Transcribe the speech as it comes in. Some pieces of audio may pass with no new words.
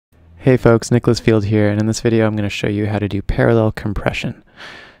Hey folks, Nicholas Field here, and in this video I'm going to show you how to do parallel compression.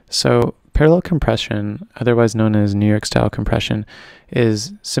 So parallel compression, otherwise known as New York style compression,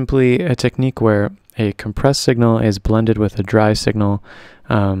 is simply a technique where a compressed signal is blended with a dry signal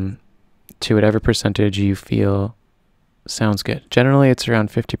to whatever percentage you feel sounds good. Generally it's around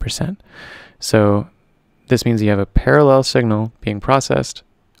 50%. So this means you have a parallel signal being processed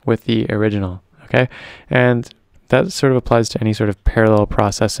with the original, okay? And that sort of applies to any sort of parallel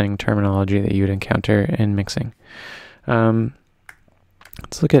processing terminology that you would encounter in mixing.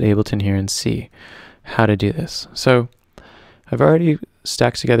 Let's look at Ableton here and see how to do this. So I've already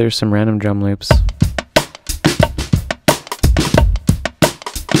stacked together some random drum loops.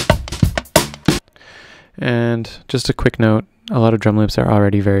 And just a quick note, a lot of drum loops are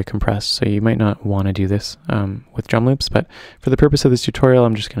already very compressed, so you might not want to do this with drum loops, but for the purpose of this tutorial,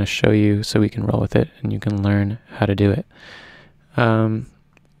 I'm just going to show you so we can roll with it and you can learn how to do it. The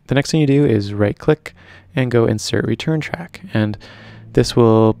next thing you do is right-click and go Insert Return Track, and this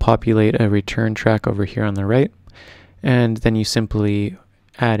will populate a return track over here on the right, and then you simply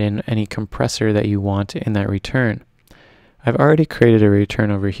add in any compressor that you want in that return. I've already created a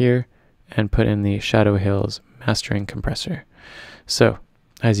return over here and put in the Shadow Hills mastering compressor. So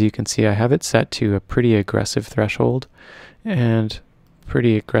as you can see, I have it set to a pretty aggressive threshold and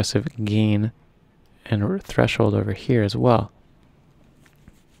pretty aggressive gain and threshold over here as well.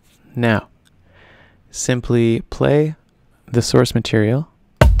 Now simply play the source material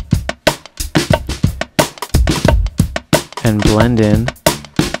and blend in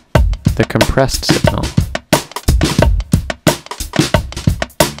the compressed signal.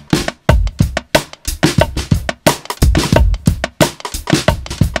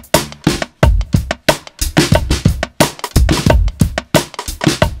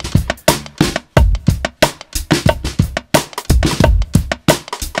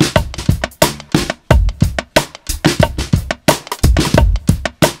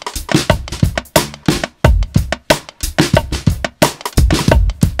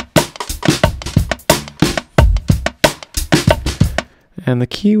 And the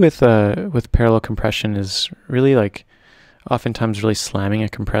key with parallel compression is really oftentimes really slamming a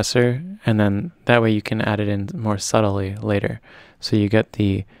compressor, and then that way you can add it in more subtly later. So you get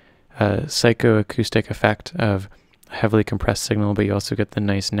the psychoacoustic effect of a heavily compressed signal, but you also get the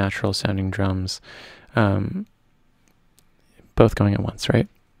nice natural sounding drums, both going at once, right?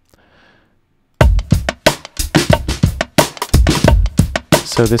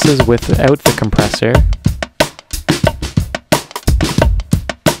 So this is without the compressor.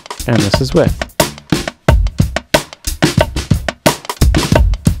 And this is with.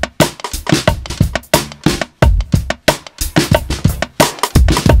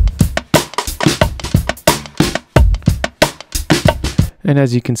 And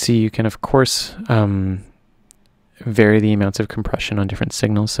as you can see, you can of course vary the amounts of compression on different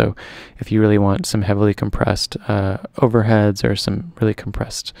signals. So if you really want some heavily compressed overheads or some really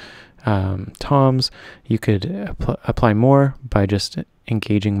compressed toms, you could apply more by just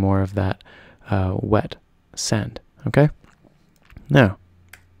engaging more of that wet send. Okay, now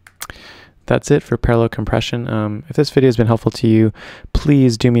that's it for parallel compression. If this video has been helpful to you,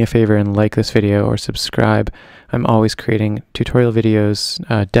 please do me a favor and like this video or subscribe. I'm always creating tutorial videos,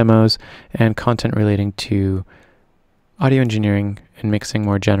 demos, and content relating to audio engineering and mixing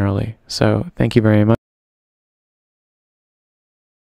more generally. So thank you very much.